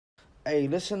Hey,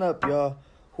 listen up, y'all.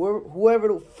 Whoever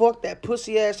the fuck that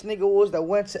pussy ass nigga was that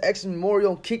went to X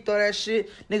Memorial and kicked all that shit,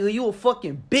 nigga, you a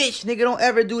fucking bitch, nigga. Don't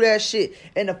ever do that shit.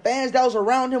 And the fans that was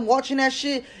around him watching that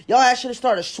shit, y'all actually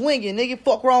started swinging, nigga.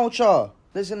 Fuck wrong with y'all.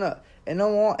 Listen up. And I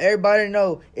want everybody to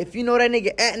know, if you know that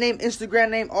nigga at name,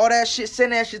 Instagram name, all that shit,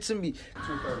 send that shit to me.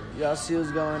 Y'all see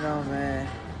what's going on, man.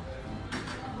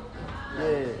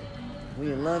 Yeah.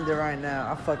 We in London right now.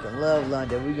 I fucking love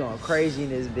London. We going crazy in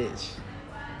this bitch.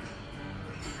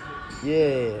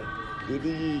 Yeah.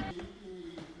 Diddy.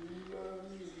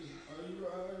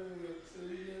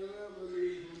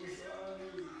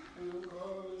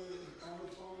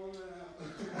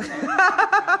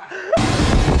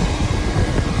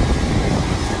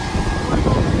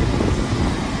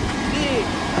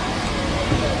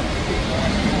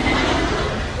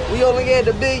 We only get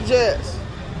the big jets.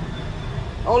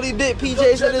 Only big PJs in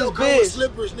this bitch.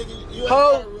 Slippers, nigga. You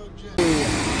Ho.